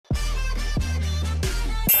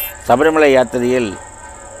சபரிமலை யாத்திரையில்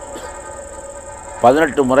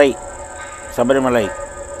 18 முறை சபரிமலை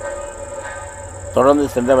தொடர்ந்து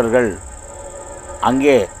சென்றவர்கள்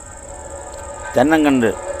அங்கே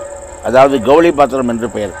தென்னங்கன்று, அதாவது கௌளி பாத்திரம் என்று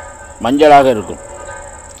பெயர், மஞ்சளாக இருக்கும்.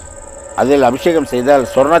 அதில் அபிஷேகம் செய்தால்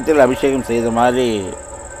சொர்ணத்தில் அபிஷேகம் செய்த மாதிரி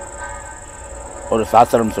ஒரு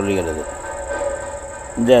சாஸ்திரம் சொல்லுகிறது.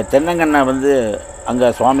 இந்த தென்னங்கண்ணை அங்கே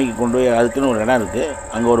சுவாமிக்கு கொண்டு போய் அதுக்குன்னு ஒரு இடம் இருக்குது,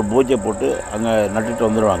 அங்கே ஒரு பூஜை போட்டு அங்கே நட்டுட்டு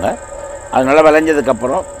வந்துடுவாங்க. அது நல்லா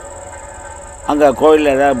விளைஞ்சதுக்கப்புறம் அங்கே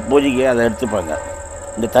கோயிலில் ஏதாவது பூஜைக்கு அதை எடுத்துப்பாங்க.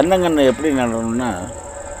 இந்த தென்னங்கன்று எப்படி நடணும்னா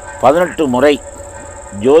 18 முறை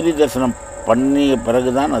ஜோதி தரிசனம் பண்ணிய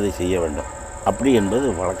பிறகு தான் அதை செய்ய வேண்டும். அப்படி என்பது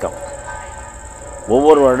வழக்கம்.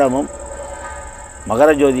 ஒவ்வொரு வருடமும் மகர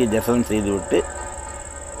ஜோதியை தரிசனம் செய்துவிட்டு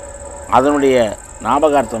அதனுடைய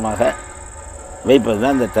ஞாபகார்த்தமாக வைப்பது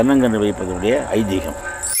தான் இந்த தென்னங்கன்று வைப்பதனுடைய ஐதீகம்.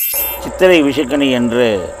 சித்திரை விஷுக்கணி என்று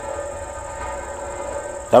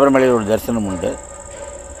சபரிமலையில் ஒரு தரிசனம் உண்டு.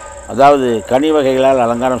 அதாவது கனி வகைகளால்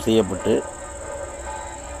அலங்காரம் செய்யப்பட்டு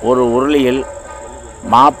ஒரு உருளியில்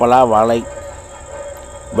மா, பலா, வாழை,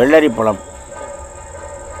 வெள்ளரி பழம்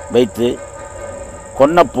வைத்து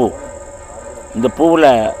கொன்னப்பூ, இந்த பூவில்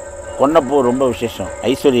கொன்னப்பூ ரொம்ப விசேஷம்,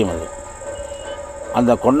 ஐஸ்வர்யம். அது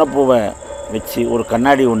அந்த கொன்னப்பூவை வச்சு ஒரு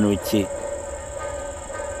கண்ணாடி ஒன்று வச்சு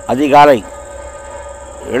அதிகாலை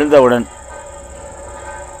எழுந்தவுடன்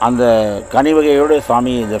அந்த கனிவகையோடு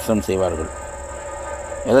சுவாமியை தரிசனம் செய்வார்கள்.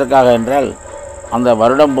 எதற்காக என்றால் அந்த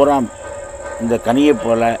வருடம் பூரா இந்த கனியைப்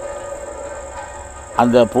போல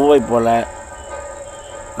அந்த பூவைப் போல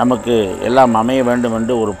நமக்கு எல்லாம் அமைய வேண்டும்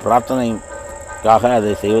என்று ஒரு பிரார்த்தனைக்காக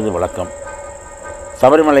அதை செய்வது வழக்கம்.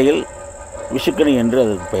 சபரிமலையில் விஷுக்கணி என்று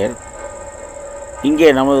அதற்கு பெயர். இங்கே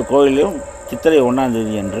நமது கோயிலும் சித்திரை 1ஆம்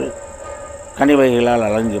தேதி என்று கனி வகைகளால்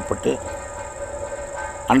அலங்கரிக்கப்பட்டு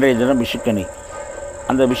அன்றைய தினம் விஷுக்கணி,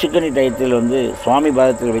 அந்த விஷுக்கணி டயத்தில் சுவாமி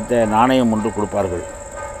பாதத்தில் வைத்த நாணயம் ஒன்று கொடுப்பார்கள்.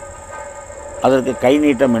 அதற்கு கை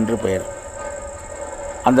நீட்டம் என்று பெயர்.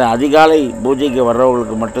 அந்த அதிகாலை பூஜைக்கு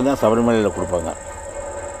வர்றவங்களுக்கு மட்டும்தான் சபரிமலையில் கொடுப்பாங்க.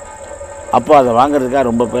 அப்போ அதை வாங்கிறதுக்காக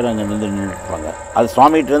ரொம்ப பேர் அங்கே நின்றுட்டுருப்பாங்க. அது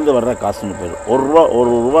சுவாமிகிட்டேருந்து வர்ற காசுன்னு பேர். ஒரு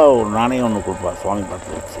ரூபா ஒரு நாணயம் ஒன்று கொடுப்பார் சுவாமி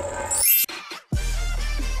பாதத்தில் வச்சு.